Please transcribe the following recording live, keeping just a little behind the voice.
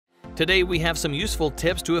Today we have some useful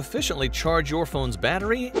tips to efficiently charge your phone's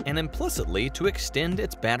battery and implicitly to extend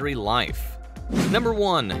its battery life. Number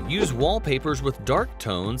 1. Use wallpapers with dark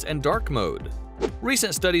tones and dark mode.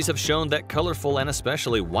 Recent studies have shown that colorful and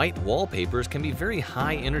especially white wallpapers can be very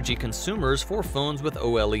high energy consumers for phones with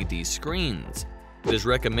OLED screens. It is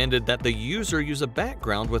recommended that the user use a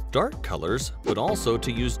background with dark colors, but also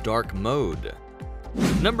to use dark mode.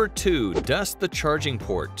 Number 2. Dust the charging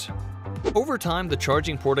port. Over time, the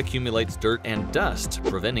charging port accumulates dirt and dust,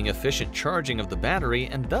 preventing efficient charging of the battery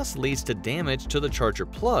and thus leads to damage to the charger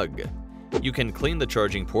plug. You can clean the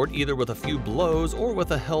charging port either with a few blows or with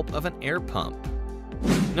the help of an air pump.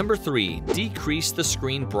 Number 3. Decrease the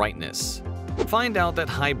screen brightness. Find out that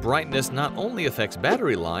high brightness not only affects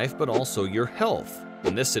battery life but also your health.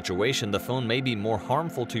 In this situation, the phone may be more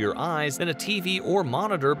harmful to your eyes than a TV or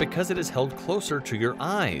monitor because it is held closer to your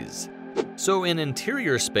eyes. So in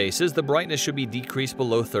interior spaces, the brightness should be decreased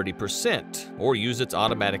below 30%, or use its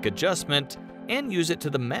automatic adjustment, and use it to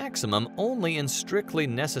the maximum only in strictly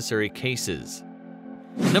necessary cases.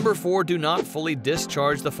 Number 4. Do not fully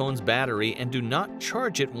discharge the phone's battery and do not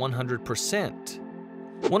charge it 100%.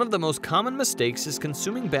 One of the most common mistakes is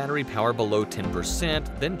consuming battery power below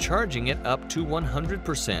 10%, then charging it up to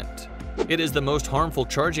 100%. It is the most harmful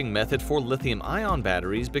charging method for lithium-ion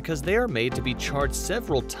batteries because they are made to be charged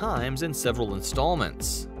several times in several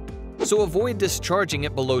installments. So avoid discharging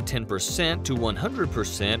it below 10% to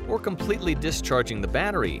 100% or completely discharging the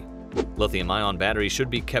battery. Lithium-ion batteries should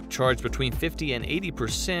be kept charged between 50 and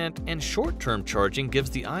 80%, and short-term charging gives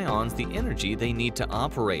the ions the energy they need to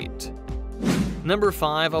operate. Number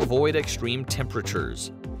 5. Avoid extreme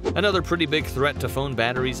temperatures. Another pretty big threat to phone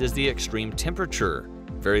batteries is the extreme temperature.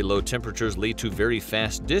 Very low temperatures lead to very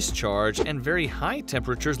fast discharge, and very high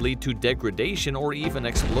temperatures lead to degradation or even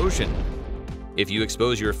explosion. If you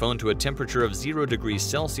expose your phone to a temperature of 0 degrees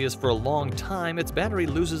Celsius for a long time, its battery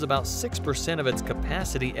loses about 6% of its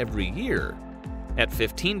capacity every year. At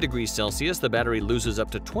 15 degrees Celsius, the battery loses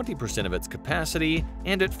up to 20% of its capacity,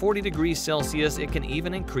 and at 40 degrees Celsius, it can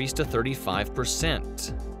even increase to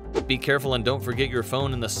 35%. Be careful and don't forget your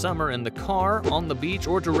phone in the summer in the car, on the beach,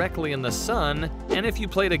 or directly in the sun, and if you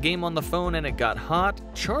played a game on the phone and it got hot,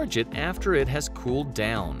 charge it after it has cooled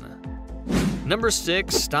down. Number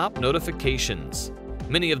 6. Stop notifications.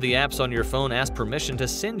 Many of the apps on your phone ask permission to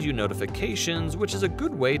send you notifications, which is a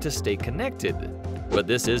good way to stay connected. But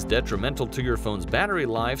this is detrimental to your phone's battery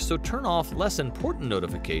life, so turn off less important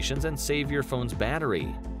notifications and save your phone's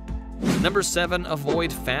battery. Number 7.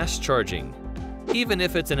 Avoid fast charging. Even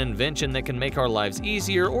if it's an invention that can make our lives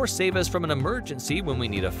easier or save us from an emergency when we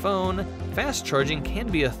need a phone, fast charging can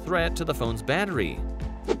be a threat to the phone's battery.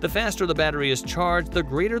 The faster the battery is charged, the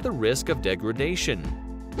greater the risk of degradation.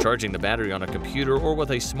 Charging the battery on a computer or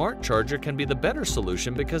with a smart charger can be the better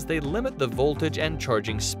solution because they limit the voltage and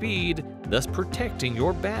charging speed, thus protecting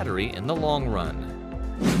your battery in the long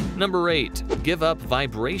run. Number 8. Give up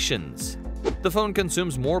vibrations. The phone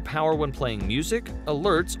consumes more power when playing music,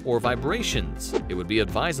 alerts, or vibrations. It would be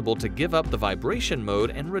advisable to give up the vibration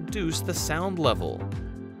mode and reduce the sound level.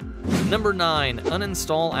 Number 9.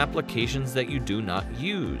 Uninstall applications that you do not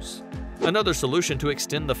use. Another solution to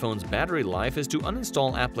extend the phone's battery life is to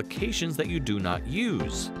uninstall applications that you do not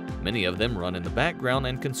use. Many of them run in the background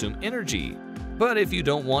and consume energy. But if you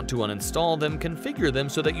don't want to uninstall them, configure them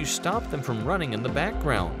so that you stop them from running in the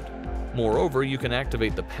background. Moreover, you can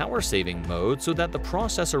activate the power-saving mode so that the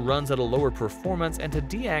processor runs at a lower performance and to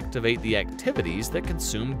deactivate the activities that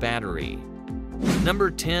consume battery.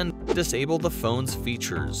 Number 10. Disable the phone's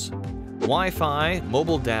features. Wi-Fi,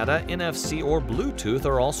 mobile data, NFC, or Bluetooth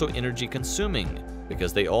are also energy-consuming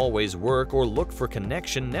because they always work or look for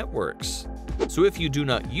connection networks. So if you do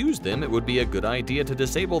not use them, it would be a good idea to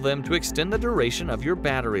disable them to extend the duration of your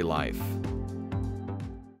battery life.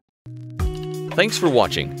 Thanks for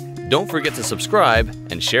watching. Don't forget to subscribe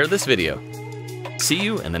and share this video. See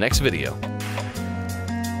you in the next video.